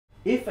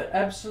If at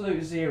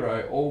absolute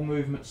zero all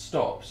movement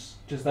stops,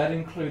 does that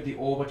include the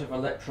orbit of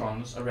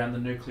electrons around the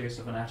nucleus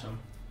of an atom?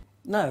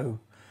 No.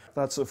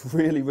 That's a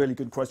really, really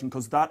good question,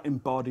 because that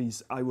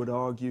embodies, I would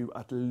argue,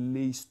 at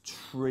least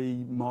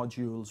 3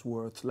 modules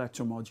worth,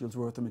 lecture modules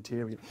worth of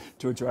material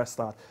to address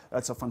that.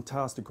 That's a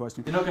fantastic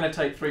question. You're not going to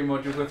take 3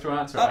 modules worth to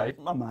answer, eh?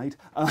 I might.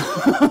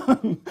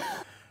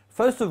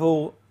 First of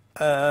all,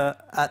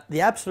 at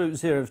the absolute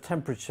zero of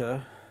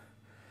temperature,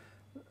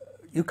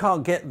 you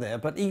can't get there,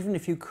 but even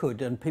if you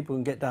could, and people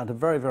can get down to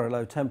very, very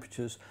low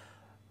temperatures,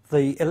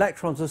 the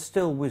electrons are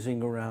still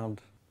whizzing around.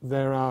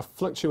 There are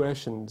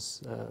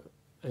fluctuations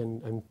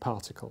in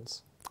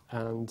particles,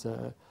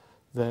 and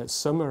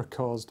some are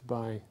caused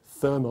by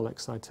thermal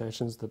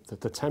excitations,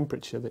 the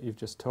temperature that you've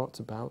just talked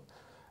about,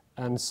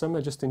 and some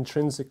are just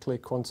intrinsically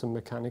quantum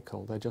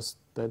mechanical.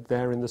 They're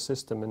there in the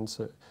system, and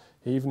so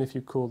even if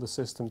you cool the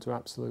system to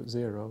absolute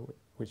zero,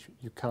 which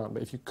you can't,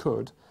 but if you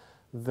could,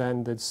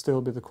 then there'd still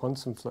be the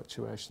quantum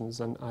fluctuations,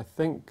 and I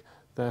think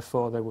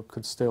therefore there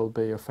could still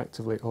be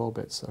effectively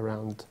orbits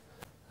around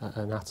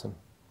an atom.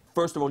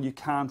 First of all, you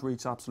can't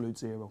reach absolute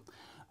zero.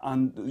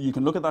 And you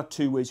can look at that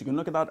 2 ways. You can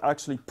look at that,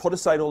 actually put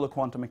aside all the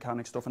quantum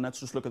mechanics stuff, and let's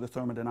just look at the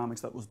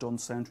thermodynamics that was done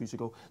centuries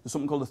ago. There's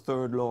something called the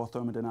third law of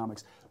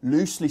thermodynamics.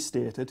 Loosely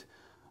stated,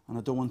 and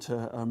I don't want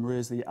to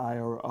raise the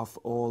ire of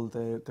all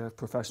the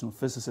professional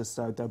physicists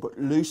out there, but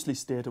loosely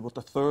stated, what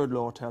the third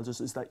law tells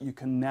us is that you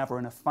can never,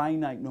 in a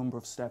finite number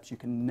of steps, you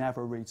can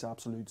never reach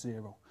absolute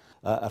zero.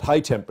 At high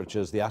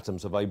temperatures, the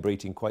atoms are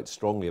vibrating quite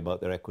strongly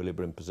about their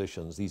equilibrium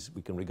positions.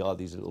 We can regard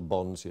these little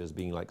bonds here as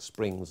being like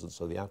springs, and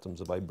so the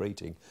atoms are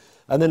vibrating.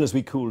 And then as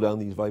we cool down,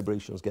 these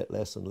vibrations get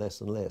less and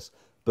less and less.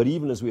 But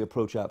even as we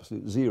approach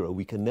absolute zero,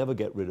 we can never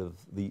get rid of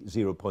the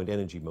zero-point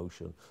energy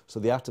motion. So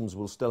the atoms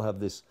will still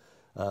have this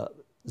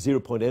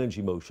zero-point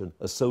energy motion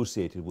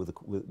associated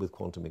with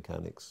quantum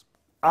mechanics.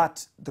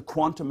 At the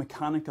quantum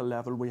mechanical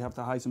level, we have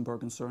the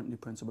Heisenberg uncertainty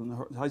principle. And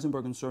the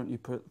Heisenberg uncertainty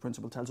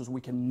principle tells us we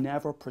can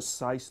never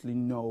precisely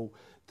know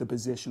the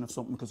position of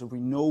something, because if we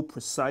know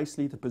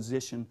precisely the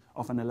position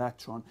of an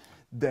electron,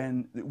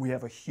 then we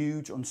have a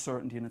huge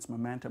uncertainty in its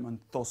momentum, and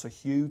thus a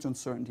huge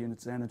uncertainty in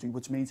its energy,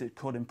 which means it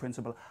could, in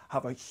principle,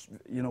 have a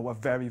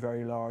very,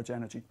 very large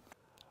energy.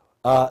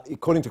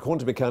 According to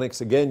quantum mechanics,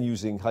 again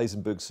using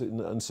Heisenberg's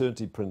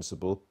uncertainty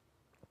principle,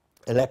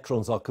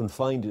 electrons are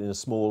confined in a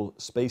small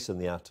space in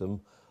the atom,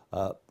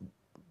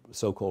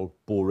 so-called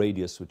Bohr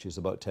radius, which is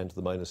about 10 to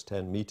the minus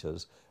 10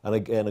 meters. And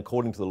again,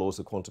 according to the laws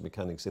of quantum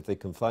mechanics, if they're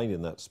confined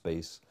in that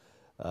space,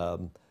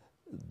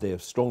 they're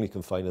strongly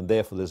confined, and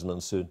therefore there's an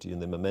uncertainty in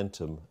their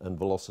momentum and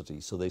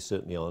velocity, so they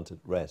certainly aren't at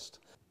rest.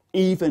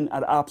 Even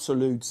at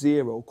absolute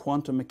zero,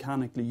 quantum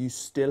mechanically, you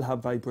still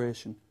have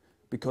vibration,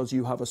 because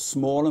you have a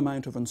small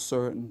amount of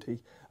uncertainty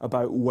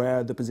about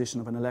where the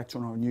position of an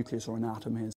electron or a nucleus or an atom is.